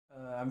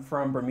I'm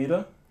from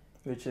Bermuda,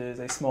 which is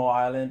a small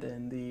island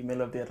in the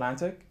middle of the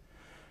Atlantic.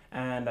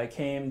 And I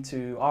came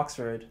to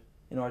Oxford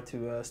in order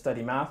to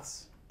study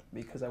maths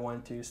because I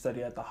wanted to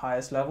study at the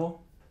highest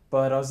level.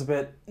 But I was a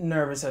bit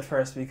nervous at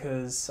first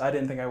because I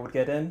didn't think I would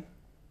get in.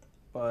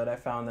 But I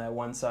found that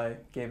once I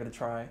gave it a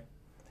try,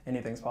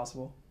 anything's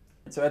possible.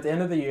 So at the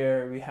end of the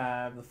year, we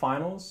have the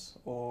finals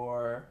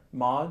or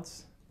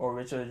mods, or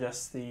which are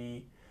just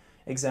the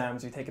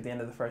exams we take at the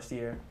end of the first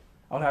year.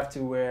 I'll have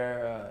to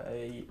wear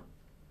a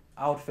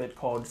outfit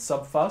called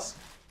sub-fusk,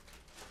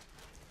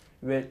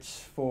 which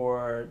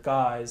for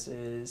guys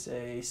is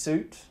a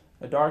suit,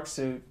 a dark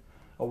suit,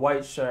 a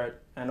white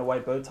shirt, and a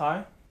white bow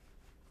tie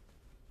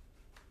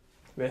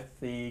with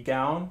the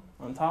gown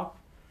on top.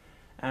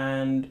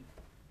 And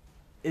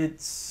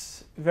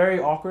it's very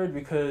awkward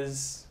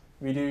because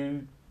we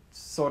do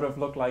sort of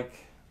look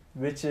like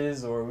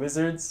witches or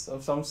wizards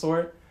of some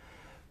sort,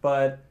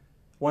 but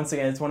once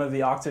again, it's one of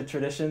the Oxford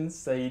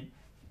traditions that you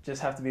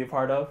just have to be a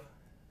part of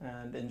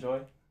and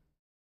enjoy.